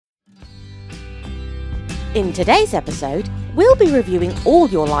In today's episode, we'll be reviewing all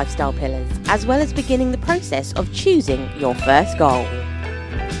your lifestyle pillars, as well as beginning the process of choosing your first goal.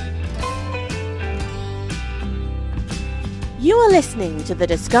 You are listening to the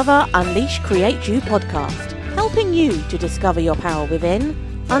Discover, Unleash, Create You podcast, helping you to discover your power within,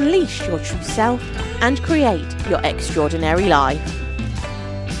 unleash your true self, and create your extraordinary life.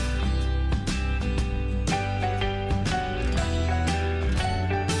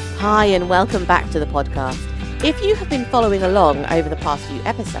 Hi and welcome back to the podcast. If you have been following along over the past few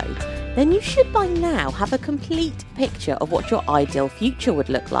episodes, then you should by now have a complete picture of what your ideal future would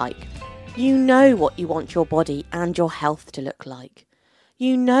look like. You know what you want your body and your health to look like.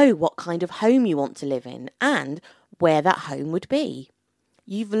 You know what kind of home you want to live in and where that home would be.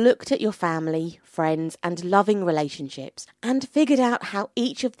 You've looked at your family, friends and loving relationships and figured out how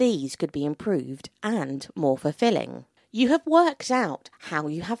each of these could be improved and more fulfilling. You have worked out how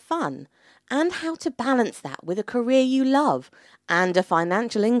you have fun and how to balance that with a career you love and a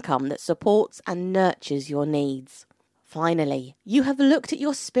financial income that supports and nurtures your needs. Finally, you have looked at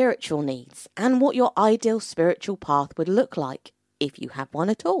your spiritual needs and what your ideal spiritual path would look like, if you have one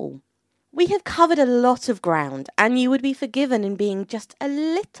at all. We have covered a lot of ground and you would be forgiven in being just a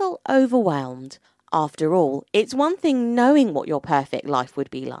little overwhelmed. After all, it's one thing knowing what your perfect life would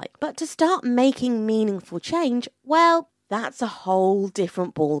be like, but to start making meaningful change, well, that's a whole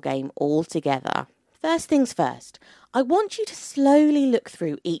different ballgame altogether. First things first, I want you to slowly look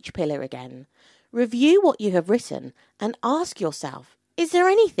through each pillar again. Review what you have written and ask yourself, is there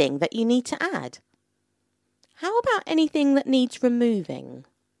anything that you need to add? How about anything that needs removing?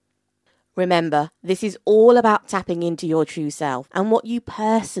 Remember, this is all about tapping into your true self and what you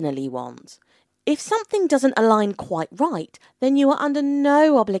personally want. If something doesn't align quite right, then you are under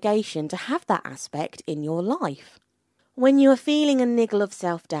no obligation to have that aspect in your life. When you are feeling a niggle of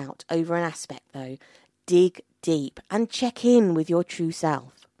self-doubt over an aspect though, dig deep and check in with your true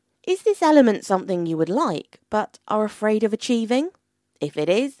self. Is this element something you would like, but are afraid of achieving? If it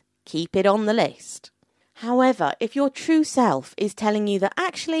is, keep it on the list. However, if your true self is telling you that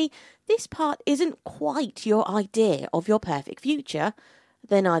actually this part isn't quite your idea of your perfect future,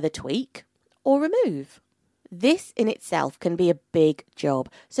 then either tweak or remove. This in itself can be a big job,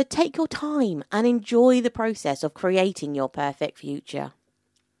 so take your time and enjoy the process of creating your perfect future.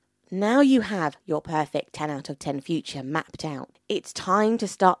 Now you have your perfect 10 out of 10 future mapped out, it's time to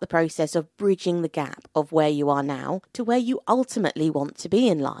start the process of bridging the gap of where you are now to where you ultimately want to be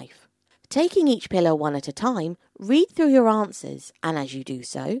in life. Taking each pillar one at a time, read through your answers and as you do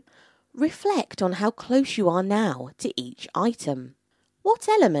so, reflect on how close you are now to each item. What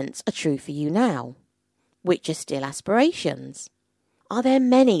elements are true for you now? Which are still aspirations? Are there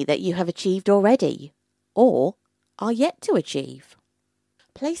many that you have achieved already or are yet to achieve?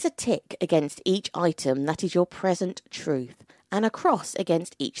 Place a tick against each item that is your present truth and a cross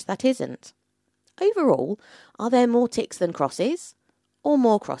against each that isn't. Overall, are there more ticks than crosses or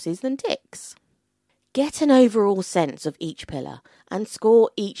more crosses than ticks? Get an overall sense of each pillar and score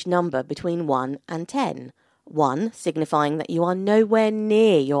each number between 1 and 10. 1 signifying that you are nowhere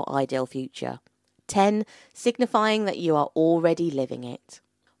near your ideal future. 10 signifying that you are already living it.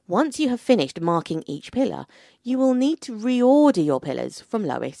 Once you have finished marking each pillar, you will need to reorder your pillars from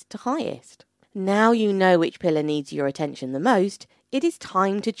lowest to highest. Now you know which pillar needs your attention the most, it is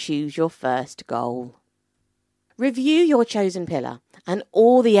time to choose your first goal. Review your chosen pillar and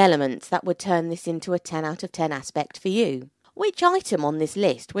all the elements that would turn this into a 10 out of 10 aspect for you. Which item on this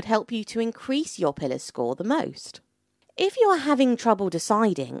list would help you to increase your pillar's score the most? If you are having trouble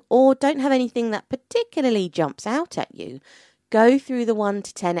deciding or don't have anything that particularly jumps out at you, go through the 1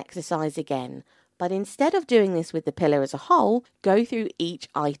 to 10 exercise again, but instead of doing this with the pillar as a whole, go through each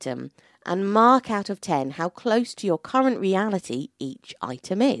item and mark out of 10 how close to your current reality each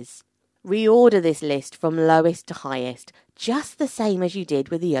item is. Reorder this list from lowest to highest, just the same as you did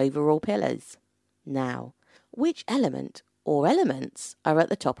with the overall pillars. Now, which element or elements are at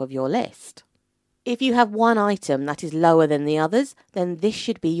the top of your list? If you have one item that is lower than the others, then this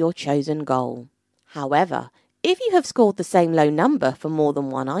should be your chosen goal. However, if you have scored the same low number for more than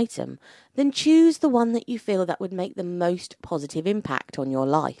one item, then choose the one that you feel that would make the most positive impact on your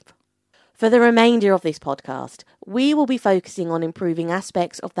life. For the remainder of this podcast, we will be focusing on improving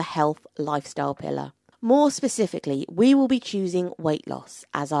aspects of the health lifestyle pillar. More specifically, we will be choosing weight loss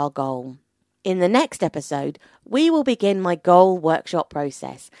as our goal. In the next episode, we will begin my goal workshop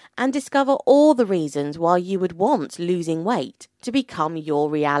process and discover all the reasons why you would want losing weight to become your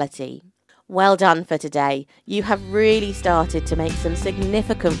reality. Well done for today. You have really started to make some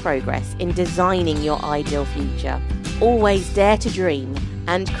significant progress in designing your ideal future. Always dare to dream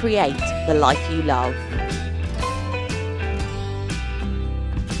and create the life you love.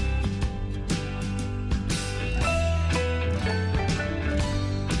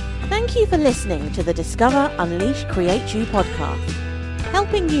 Thank you for listening to the Discover, Unleash, Create You podcast,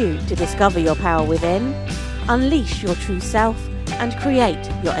 helping you to discover your power within, unleash your true self, and create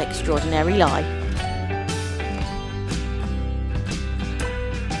your extraordinary life.